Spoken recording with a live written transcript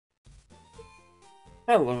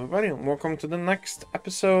Hello everybody and welcome to the next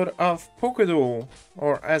episode of Pokeduel,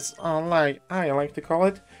 or as I like to call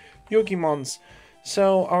it, Yugimons.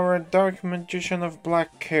 So our Dark Magician of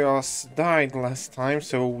Black Chaos died last time,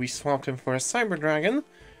 so we swapped him for a Cyber Dragon.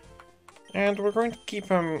 And we're going to keep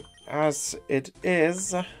him as it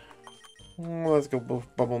is. Let's go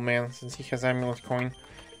Bubble Man since he has Amulet Coin.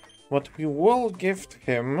 But we will gift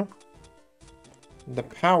him the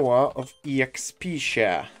power of EXP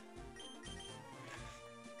share.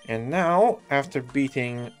 And now, after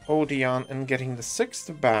beating Odeon and getting the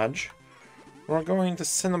 6th badge, we're going to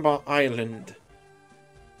Cinnabar Island.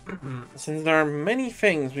 Since there are many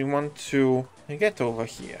things we want to get over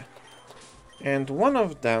here. And one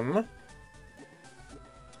of them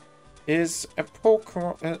is a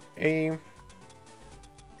Pokemon, an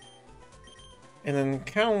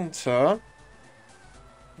encounter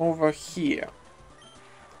over here.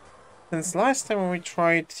 Since last time when we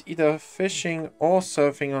tried either fishing or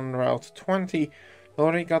surfing on Route 20, we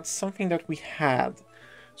already got something that we had.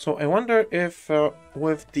 So I wonder if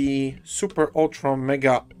with the Super Ultra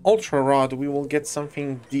Mega Ultra Rod we will get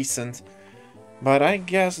something decent. But I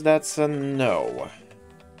guess that's a no.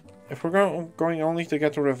 If we're going only to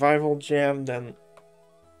get a Revival Gem, then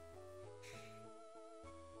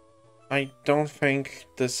I don't think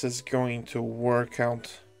this is going to work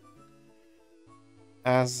out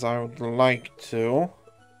as I would like to.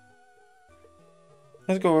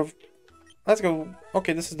 Let's go.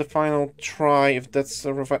 Okay, this is the final try. If that's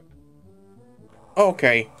a revive.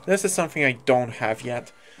 Okay, this is something I don't have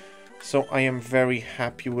yet, so I am very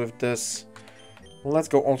happy with this. Let's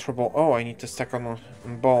go Ultra Ball. Oh, I need to stack on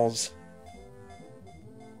balls.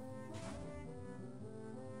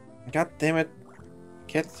 God damn it!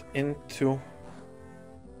 Get into.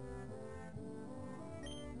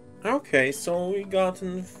 Okay, so we got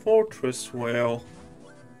an Fortress Whale.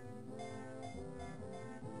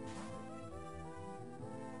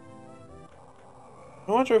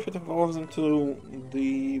 I wonder if it evolves into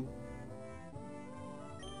the...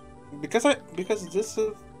 Because this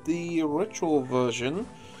is the ritual version,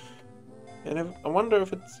 and I wonder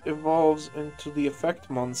if it evolves into the effect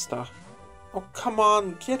monster. Oh, come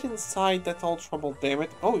on, get inside that Ultra Ball, damn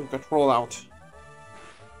it. Oh, you've got Rollout.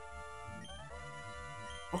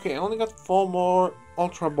 Okay, I only got 4 more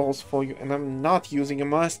Ultra Balls for you, and I'm not using a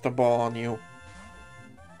Master Ball on you.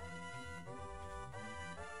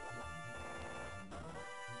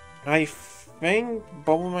 I think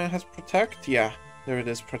Bubbleman has Protect? Yeah, there it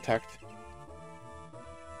is, Protect.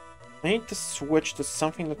 I need to switch to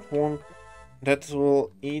something that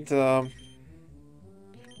will either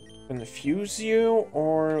confuse you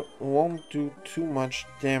or won't do too much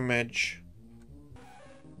damage.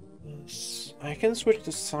 I can switch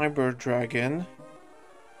to Cyber Dragon.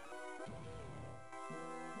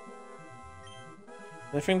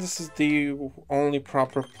 I think this is the only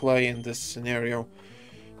proper play in this scenario.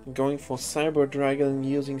 Going for Cyber Dragon and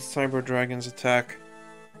using Cyber Dragon's attack.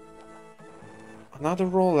 Another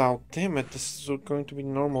rollout. Damn it, this is going to be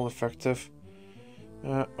normal effective.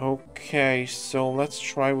 Okay, so let's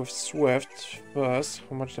try with Swift first.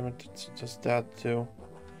 How much damage does that do?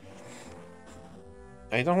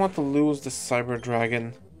 I don't want to lose the Cyber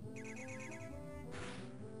Dragon.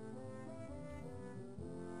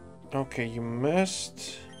 Okay, you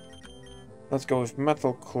missed. Let's go with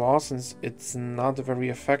Metal Claw since it's not very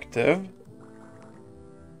effective.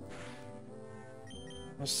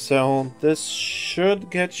 So this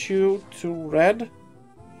should get you to red.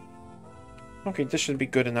 Okay, this should be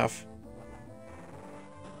good enough.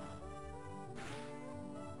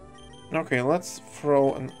 Okay, let's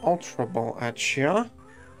throw an Ultra Ball at you.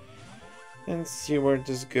 And see where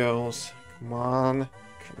this goes. Come on.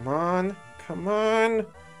 Come on. Come on.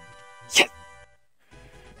 Yes!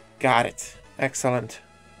 Got it. Excellent.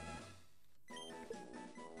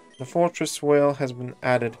 The Fortress Whale has been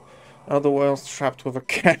added. Other whales trapped with a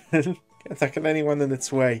cannon. Attacking anyone in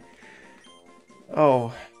its way.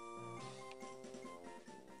 Oh.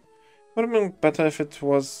 Would have been better if it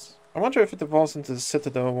was... I wonder if it evolves into the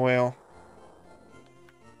Citadel Whale.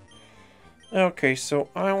 Okay, so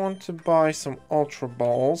I want to buy some Ultra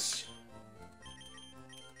Balls.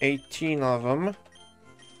 18 of them.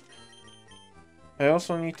 I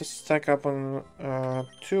also need to stack up on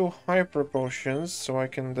 2 Hyper Potions so I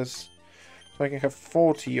can have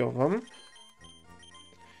 40 of them.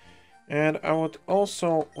 And I would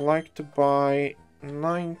also like to buy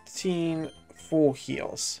 19 full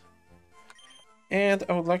heals. And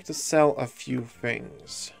I would like to sell a few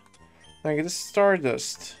things. Like this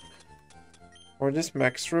Stardust. Or this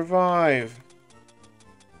Max Revive.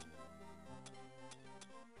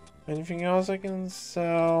 Anything else I can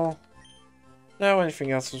sell? No,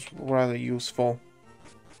 anything else is rather useful.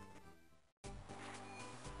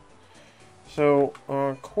 So,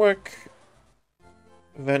 quick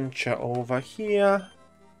venture over here.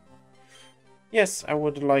 Yes, I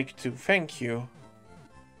would like to thank you.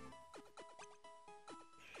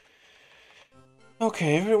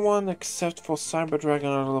 Okay, everyone except for Cyber Dragon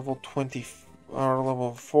are level 20, are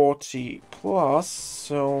level 40 plus,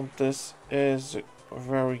 so this is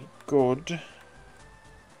very good.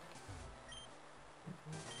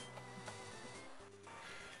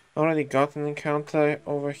 Already got an encounter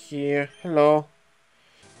over here. Hello.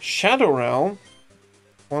 Shadow Realm?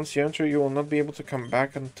 Once you enter, you will not be able to come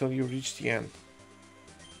back until you reach the end.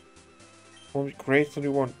 Will be great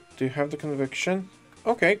reward. Do you have the conviction?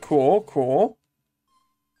 Okay, cool, cool.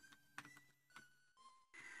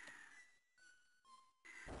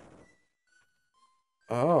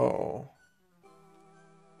 Oh.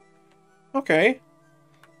 Okay.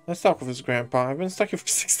 Let's talk with his grandpa. I've been stuck here for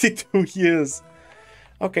 62 years.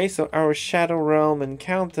 Okay, so our Shadow Realm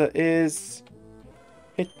encounter is...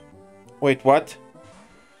 Wait, what?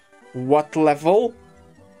 What level?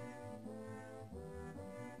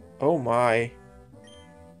 Oh my.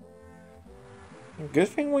 Good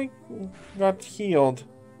thing we got healed.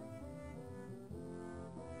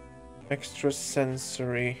 Extra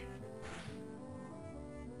sensory.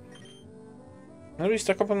 Now we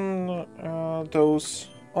stuck up on those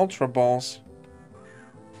Ultra Balls.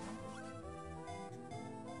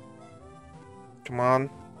 Come on.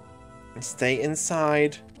 Stay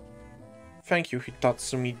inside. Thank you,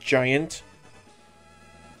 Hitatsumi Giant.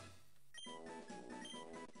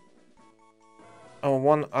 A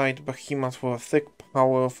one-eyed behemoth with thick,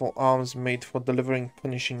 powerful arms made for delivering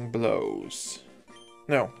punishing blows.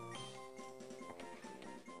 No.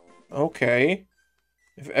 Okay.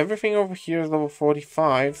 If everything over here is level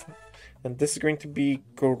 45, then this is going to be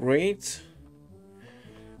great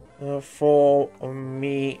for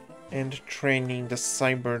me and training the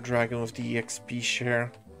Cyber Dragon with the EXP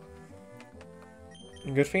share.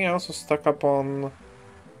 Good thing I also stuck up on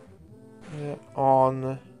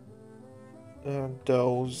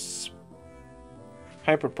those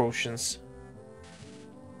hyper potions.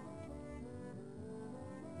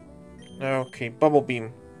 Okay, bubble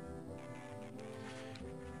beam.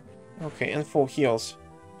 Okay, and full heals.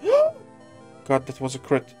 God, that was a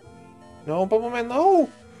crit. No, Bubble Man, no!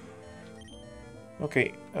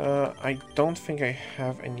 Okay, I don't think I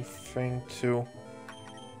have anything to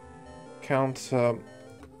count.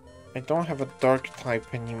 I don't have a dark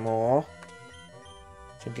type anymore.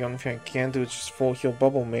 So the only thing I can do is just full heal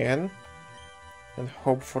Bubble Man and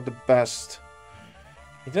hope for the best.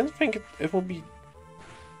 I didn't think it will be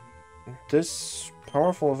this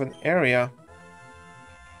powerful of an area.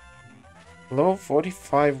 Level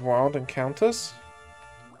 45 wild encounters?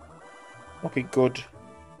 Okay, good.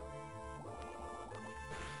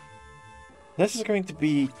 This is going to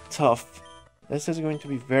be tough. This is going to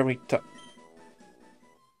be very tough.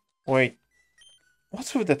 Wait.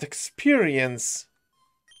 What's with that experience?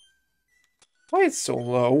 Why it's so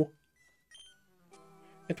low?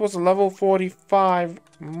 It was a level 45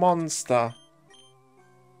 monster.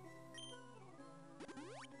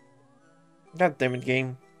 God damn it,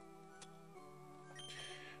 game.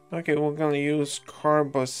 Okay, we're gonna use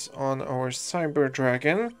Carbus on our Cyber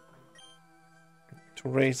Dragon to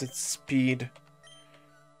raise its speed.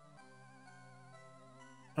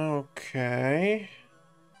 Okay.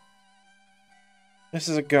 This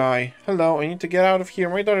is a guy. Hello, I need to get out of here.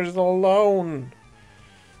 My daughter's all alone.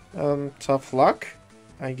 Tough luck,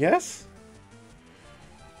 I guess.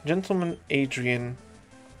 Gentleman Adrian.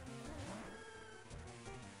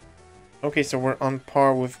 Okay, so we're on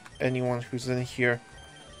par with anyone who's in here.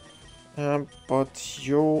 But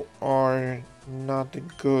you are not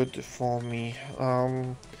good for me.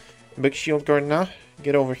 Big Shield Gardener,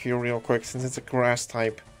 get over here real quick since it's a grass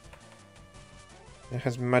type. It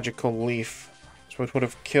has magical leaf, so it would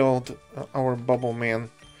have killed our Bubble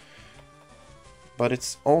Man. But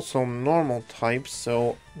it's also normal type,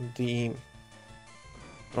 so the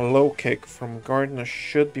low kick from Gardener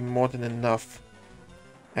should be more than enough.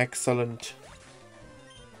 Excellent.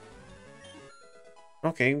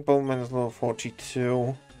 Okay, Bowman is level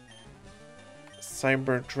 42.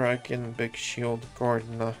 Cyber Dragon, Big Shield,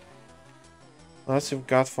 Gardener. What else you've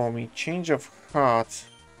got for me? Change of heart.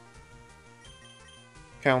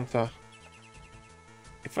 Counter.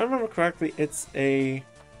 If I remember correctly, it's a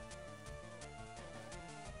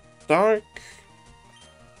dark...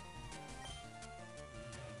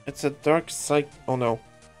 It's a dark psych... Oh no.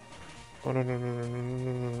 Oh no no no no no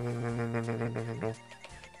no no no no no no no no.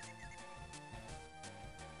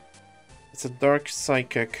 It's a dark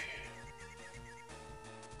psychic.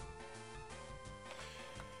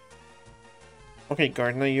 Okay,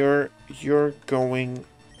 Gardner, you're going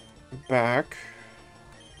back.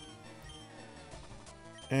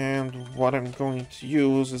 And what I'm going to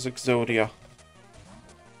use is Exodia.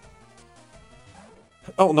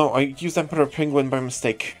 Oh no, I used Emperor Penguin by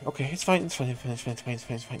mistake. Okay, it's fine, it's fine, it's fine, it's fine, it's fine, it's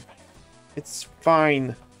fine, it's fine. It's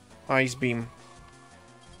fine. Ice Beam.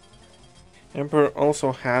 Emperor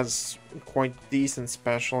also has quite decent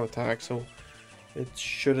special attack, so it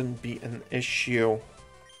shouldn't be an issue.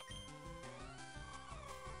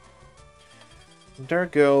 There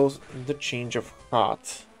goes the change of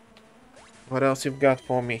heart. What else you've got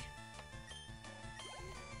for me?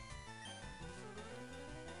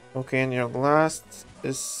 Okay, and your last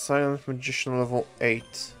is Silent Magician level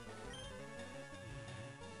 8.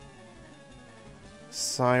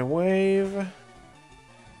 Psywave.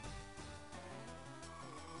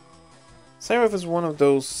 Psywave is one of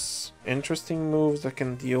those interesting moves that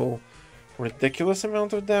can deal ridiculous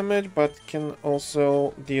amount of damage, but can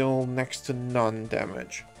also deal next to none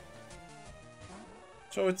damage.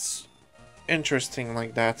 So it's interesting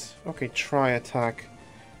like that. Okay, try attack.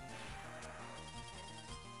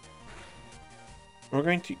 We're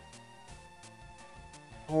going to...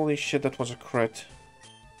 Holy shit, that was a crit.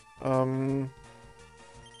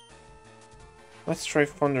 Let's try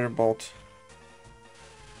Thunderbolt.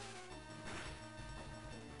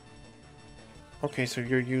 Okay, so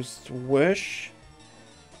you used Wish.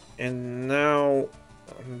 And now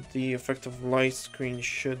the effect of light screen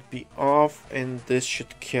should be off and this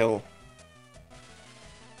should kill.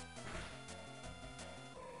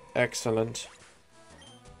 Excellent.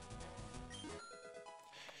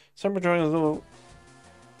 Summer Drawing is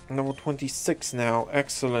level 26 now.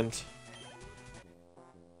 Excellent.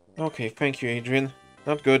 Okay, thank you, Adrian.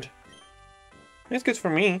 Not good. It's good for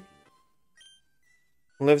me.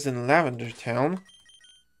 Lives in Lavender Town.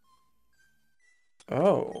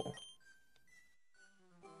 Oh.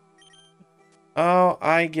 Oh,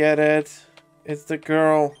 I get it. It's the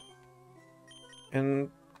girl.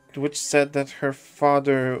 And which said that her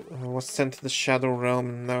father was sent to the Shadow Realm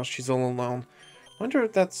and now she's all alone. Wonder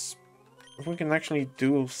if we can actually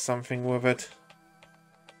do something with it.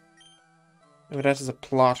 Maybe that is a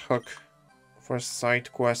plot hook for a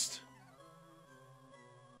side quest.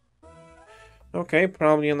 Okay,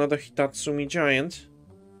 probably another Hitatsumi Giant.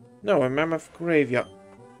 No, a Mammoth Graveyard.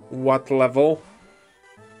 What level?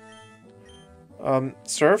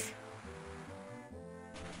 Surf?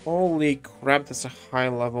 Holy crap, that's a high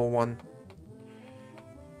level one.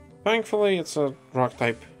 Thankfully, it's a rock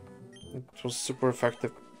type. It was super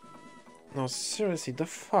effective. No, seriously, the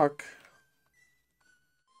fuck?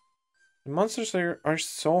 The monsters are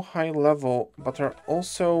so high level, but are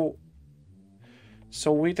also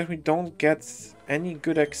so weak that we don't get any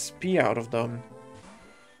good XP out of them.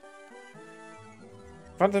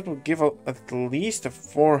 I thought that would give at least a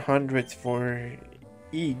 400 for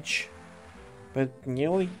each, but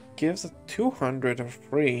nearly gives a 200 of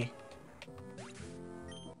free.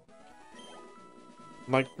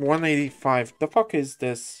 Like 185. The fuck is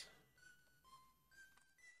this?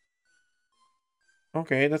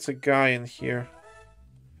 Okay, that's a guy in here.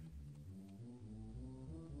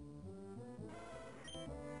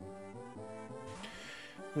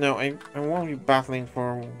 No, I won't be battling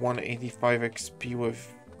for 185 XP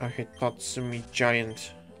with a Hitatsumi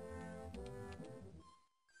Giant.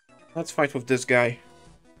 Let's fight with this guy.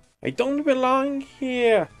 I don't belong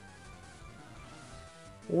here.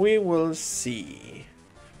 We will see.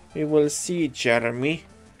 We will see, Jeremy.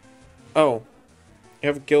 Oh, you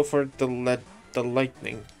have Guilford the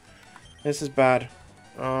Lightning. This is bad.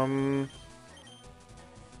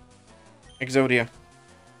 Exodia.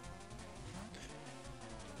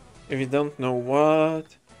 If you don't know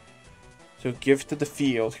what to give to the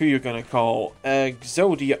field, who you're gonna call?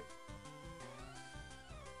 Exodia.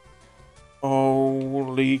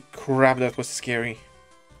 Holy crap, that was scary.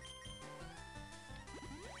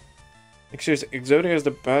 Seriously, Exodia is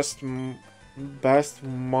the best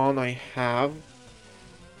mon I have.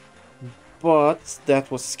 But that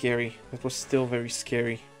was scary. That was still very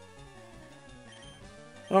scary.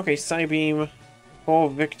 Okay, Psybeam for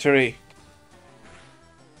victory.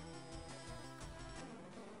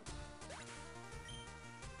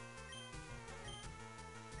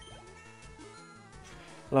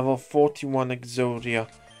 Level 41 Exodia.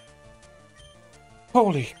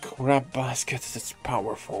 Holy crap basket, that's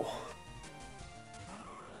powerful.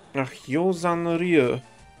 Hyozan Ryu.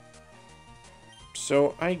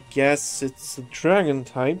 So I guess it's a dragon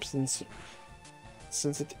type since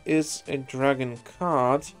it is a dragon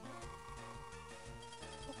card.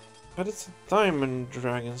 But it's a diamond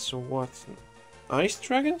dragon, so what? An ice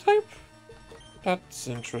dragon type? That's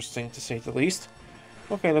interesting to say the least.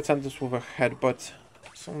 Okay, let's end this with a headbutt.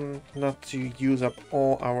 So not to use up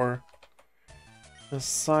all our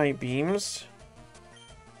side beams.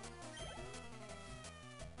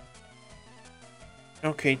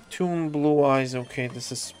 Okay, Toon Blue Eyes. Okay,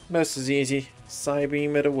 this is easy. Side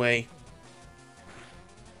beam it away.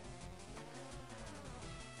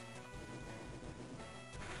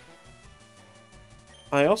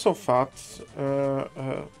 I also thought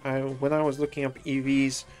when I was looking up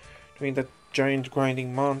EVs during that giant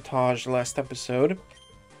grinding montage last episode,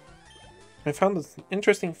 I found this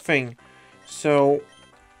interesting thing. So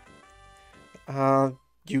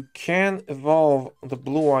you can evolve the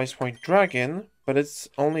Blue Eyes White Dragon, but it's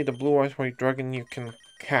only the Blue Eyes White Dragon you can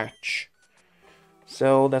catch.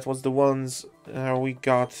 So that was the ones we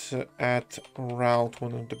got at Route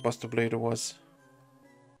when the Buster Blader was.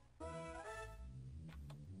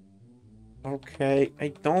 Okay, I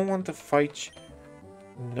don't want to fight.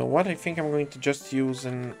 You know what? I think I'm going to just use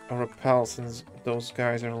a repel since those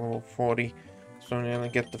guys are level 40. So I'm gonna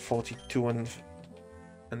get the 42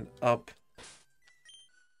 and up.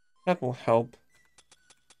 That will help.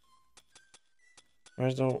 Where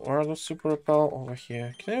are those super repel? Over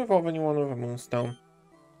here. Can I evolve anyone with a moonstone?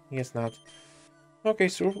 I guess not. Okay,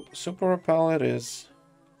 super repel it is.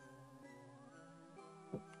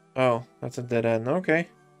 Oh, that's a dead end. Okay.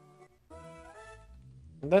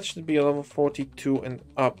 That should be a level 42 and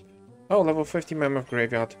up. Oh, level 50 Mammoth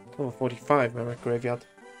Graveyard. Level 45 Mammoth Graveyard.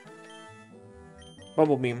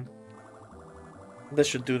 Bubble Beam. This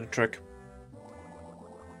should do the trick.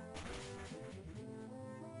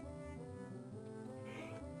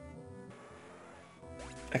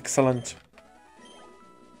 Excellent.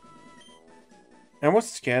 I was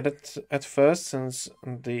scared at first since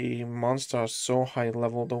the monsters are so high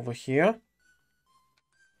leveled over here.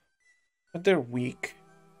 But they're weak.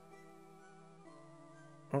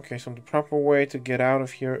 Okay, so the proper way to get out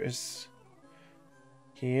of here is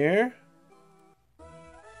here.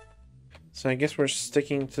 So I guess we're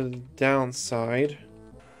sticking to the downside.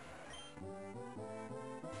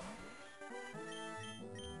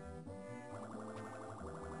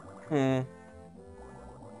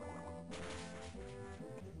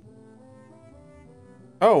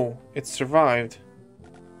 Oh, it survived.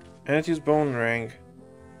 And it used Bone Ring.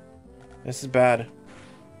 This is bad.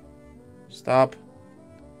 Stop.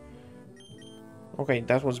 Okay,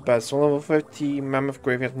 that was bad. So level 50 Mammoth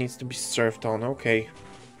Graveyard needs to be surfed on. Okay.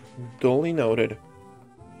 Duly noted.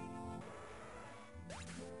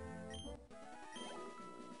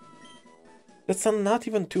 That's not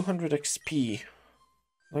even 200 XP.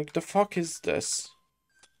 Like, the fuck is this?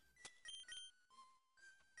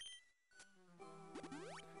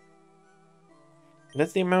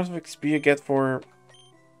 That's the amount of XP you get for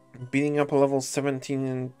beating up a level 17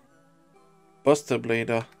 in Buster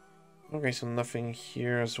Blader. Okay, so nothing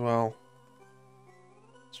here as well.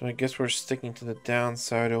 So I guess we're sticking to the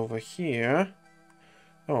downside over here.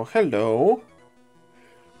 Oh, hello.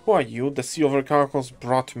 Who are you? The Silver Carcals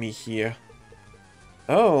brought me here.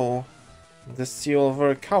 Oh, the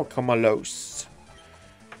Silver Calcamalos.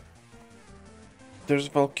 There's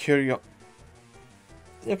Valkyria.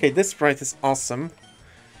 Okay, this sprite is awesome.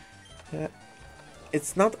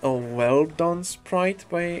 It's not a well-done sprite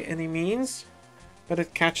by any means, but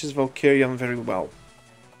it catches Valkyrian very well.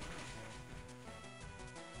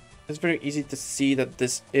 It's very easy to see that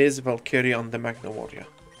this is Valkyria on the Magna Warrior.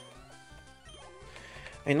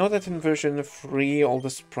 I know that in version 3 all the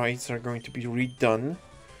sprites are going to be redone,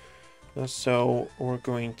 so we're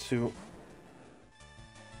going to...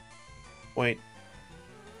 Wait,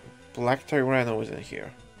 Black Tyranno is in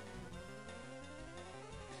here.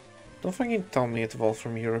 Don't fucking tell me it evolved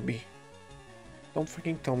from Uraby. Don't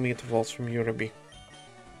fucking tell me it evolves from Uraby.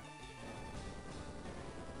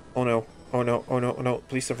 Oh no. Oh no, oh no, oh no.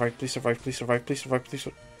 Please survive, please survive, please survive, please survive, please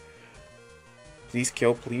survive. Please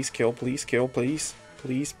kill, please kill, please kill, please.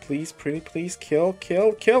 Please, please, pretty please. Kill,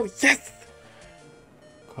 kill, kill. Yes!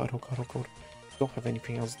 God, oh god, oh god. Don't have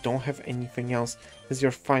anything else. Don't have anything else. This is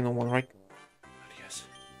your final one, right? Yes.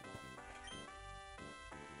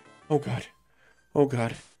 Oh god. Oh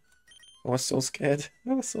god. I was so scared.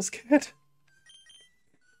 I was so scared.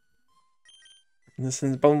 And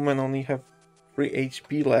since Bumbleman only have 3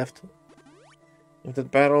 HP left, if the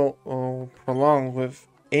battle prolonged with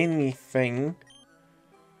anything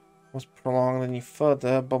was prolonged any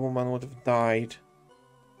further, Bubbleman would have died.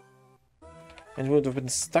 And would have been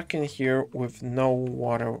stuck in here with no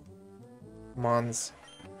water mons.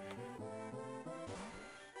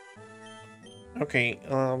 Okay,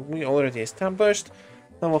 we already established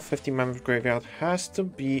level 50 Mammoth Graveyard has to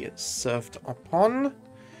be surfed upon,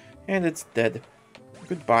 and it's dead.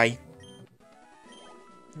 Goodbye.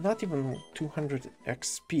 Not even 200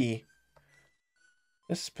 XP.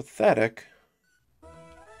 This is pathetic.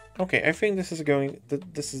 Okay, I think this is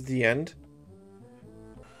this is the end.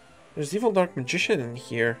 There's Evil Dark Magician in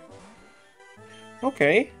here.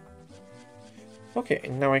 Okay. Okay,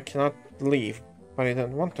 and now I cannot leave. But I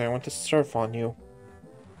don't want to. I want to surf on you.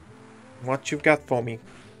 What you've got for me?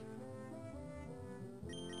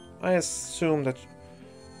 I assume that...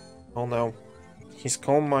 Oh no. He's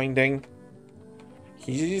calm minding.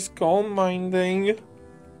 He's calm minding.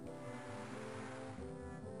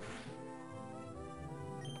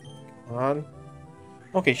 Come on.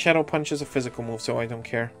 Okay, Shadow Punch is a physical move, so I don't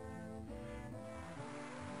care.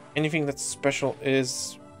 Anything that's special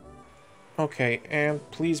is... Okay, and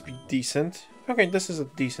please be decent. Okay, this is a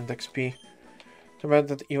decent XP. Too bad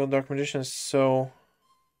that Evil Dark Magician is so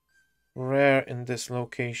rare in this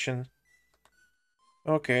location.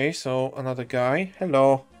 Okay, so another guy.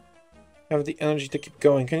 Hello. I have the energy to keep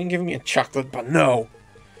going. Can you give me a chocolate bar? No!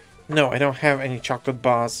 No, I don't have any chocolate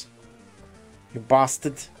bars. You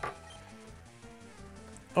bastard.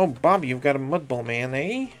 Oh, Bobby, you've got a Mud Ball Man,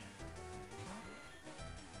 eh?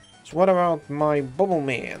 So what about my Bubble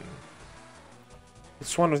Man?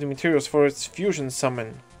 It's one of the materials for its fusion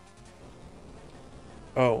summon.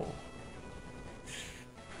 Oh.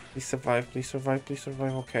 Please survive, please survive, please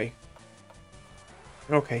survive. Okay.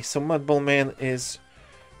 Okay, so Mud Ball Man is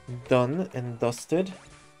done and dusted.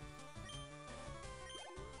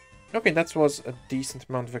 Okay, that was a decent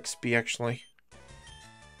amount of XP actually.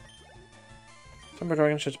 Timber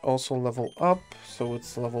Dragon should also level up, so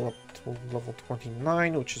it's level up to level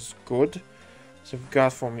 29, which is good. So we've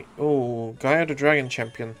got for me... Oh, Gaia the Dragon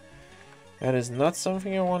Champion. That is not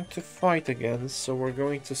something I want to fight against, so we're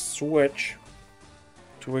going to switch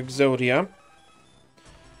to Exodia.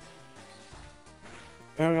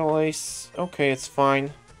 Aerial Ace, okay, it's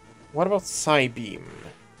fine. What about Psybeam?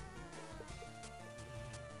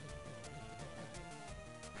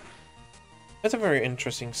 That's a very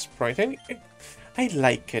interesting sprite. I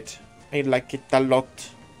like it. I like it a lot.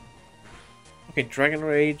 Okay, Dragon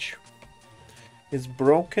Rage is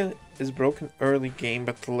broken early game,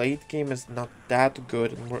 but late game is not that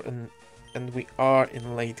good, and we are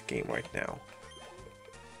in late game right now.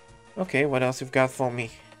 Okay, what else you've got for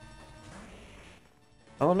me?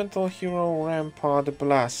 Elemental Hero Rampart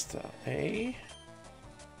Blaster, eh?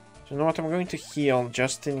 So you know what, I'm going to heal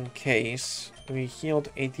just in case. We healed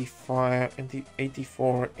 85 and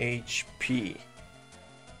 84 HP.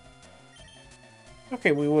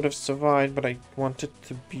 Okay, we would have survived, but I wanted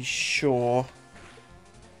to be sure.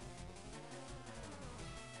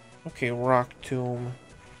 Okay, Rock Tomb.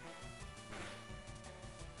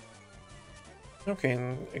 Okay,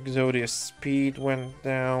 and Exodia's speed went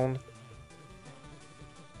down.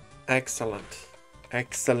 Excellent.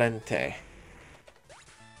 Excelente.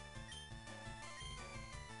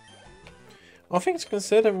 All things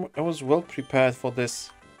considered, I was well prepared for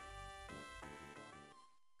this.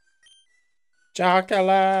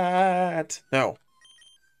 Chocolate! No.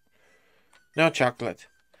 No chocolate.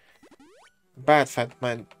 Bad fat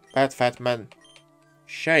man. Bad fat man.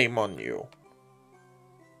 Shame on you.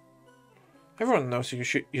 Everyone knows you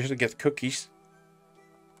should get cookies.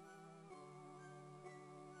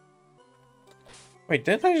 Wait,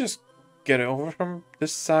 didn't I just get it over from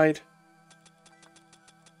this side?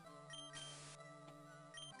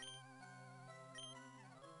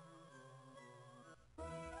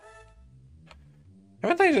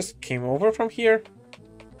 Haven't I just came over from here?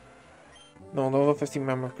 No, level 15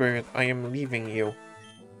 Mammoth Graveyard. I am leaving you.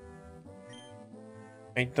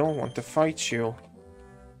 I don't want to fight you.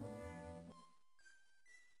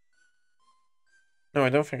 No, I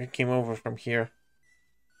don't think I came over from here.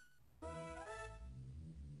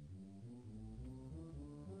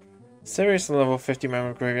 Seriously, level 50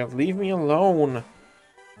 Mammoth Graveyard. Leave me alone!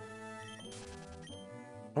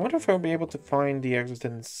 I wonder if I'll be able to find the exit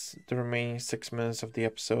in the remaining 6 minutes of the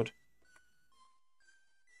episode.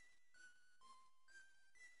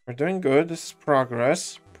 We're doing good. This is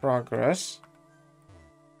progress. Progress.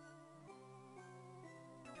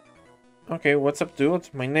 Okay, what's up, dude?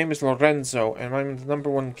 My name is Lorenzo, and I'm the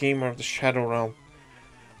 #1 gamer of the Shadow Realm.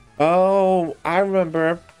 Oh, I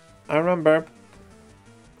remember.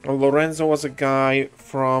 Lorenzo was a guy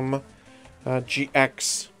from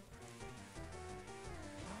GX.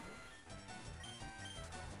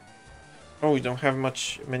 Oh, we don't have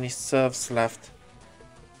many serves left.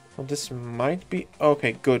 Well, this might be...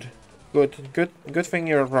 Okay, good. Good thing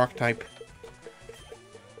you're a rock type.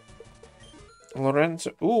 Lorenzo...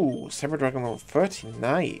 Ooh, Cyber Dragon level 30.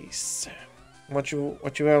 Nice. What you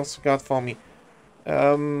else got for me?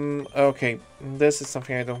 Okay. This is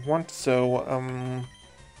something I don't want, so,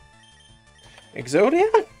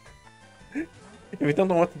 Exodia? If you don't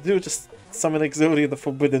know what to do, just summon Exodia, the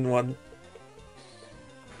forbidden one.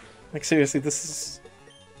 Like seriously, this is...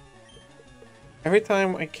 Every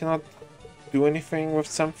time I cannot do anything with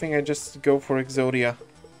something, I just go for Exodia.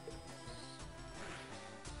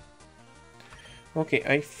 Okay,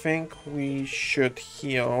 I think we should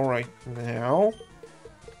heal right now.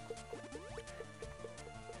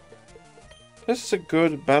 This is a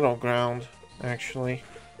good battleground, actually.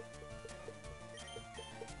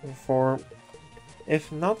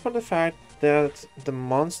 If not for the fact that the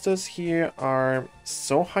monsters here are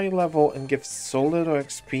so high level and give so little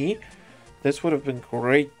XP, this would have been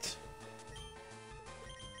great.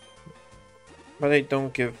 But they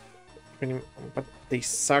don't give... But they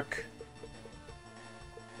suck.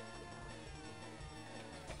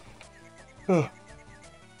 Ugh.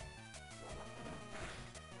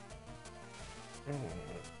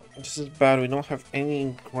 This is bad, we don't have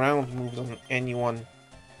any ground moves on anyone.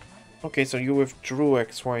 Okay, so you withdrew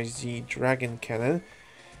XYZ Dragon Cannon,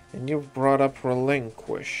 and you brought up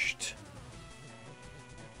Relinquished.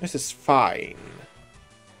 This is fine.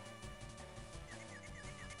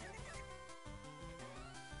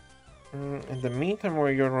 In the meantime,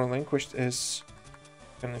 where your Relinquished is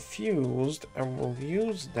confused, I will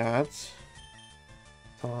use that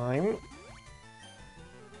time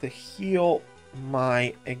to heal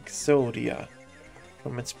my Exodia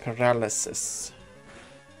from its paralysis.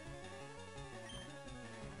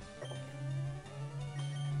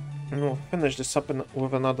 And we'll finish this up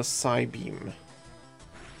with another Psybeam.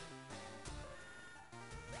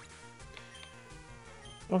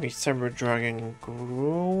 Okay, Cyber Dragon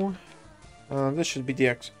grew. This should be the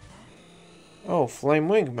X. Oh, Flame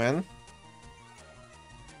Wingman.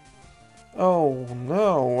 Oh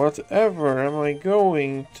no, whatever am I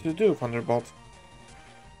going to do, Thunderbolt?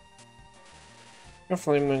 Your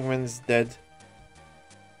Flame Wingman is dead.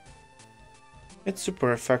 It's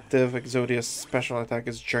super effective. Exodia's special attack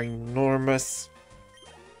is ginormous.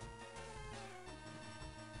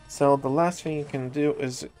 So the last thing you can do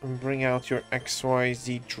is bring out your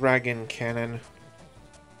XYZ Dragon Cannon.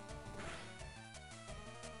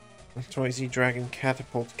 XYZ Dragon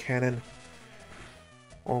Catapult Cannon.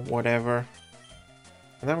 Or whatever.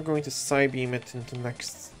 And I'm going to Psybeam it into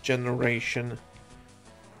next generation.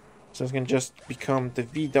 So it can just become the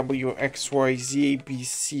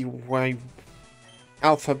VWXYZABCY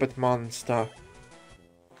alphabet monster.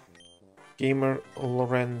 Gamer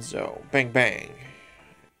Lorenzo. Bang bang.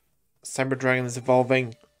 Cyber Dragon is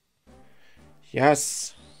evolving.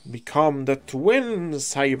 Yes. Become the twin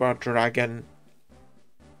Cyber Dragon.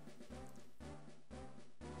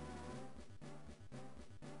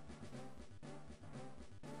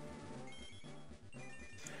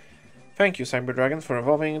 Thank you, Cyber Dragon, for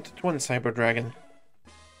evolving into Twin Cyber Dragon.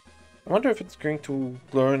 I wonder if it's going to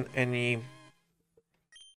learn any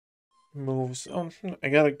moves. Oh, I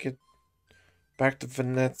gotta get back to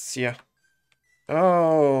Venezia.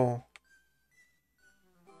 Oh.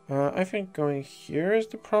 I think going here is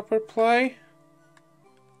the proper play.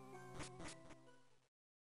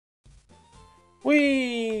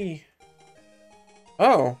 Whee!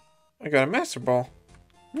 Oh, I got a Master Ball.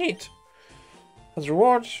 Neat. As a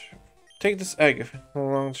reward, take this egg. I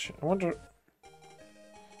wonder...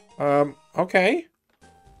 okay.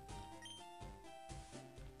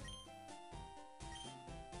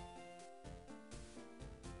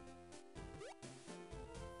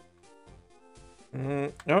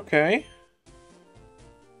 Okay.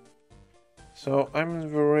 So, I'm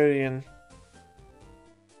in Viridian.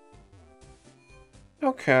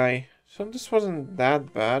 Okay. So, this wasn't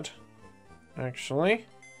that bad, actually.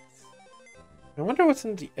 I wonder what's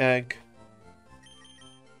in the egg.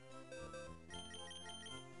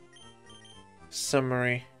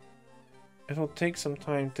 Summary. It'll take some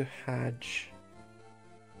time to hatch.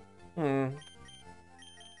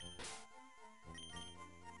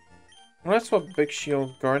 Well, let's swap Big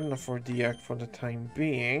Shield Gardener for the egg for the time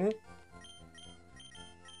being.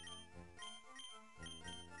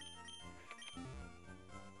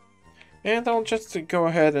 And I'll just go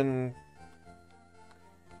ahead and...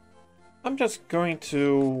 I'm just going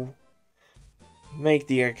to make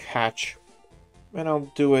the egg hatch. And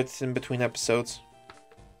I'll do it in between episodes.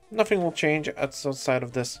 Nothing will change outside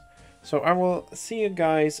of this. So I will see you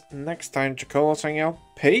guys next time. Jacolo signing out.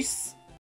 Peace!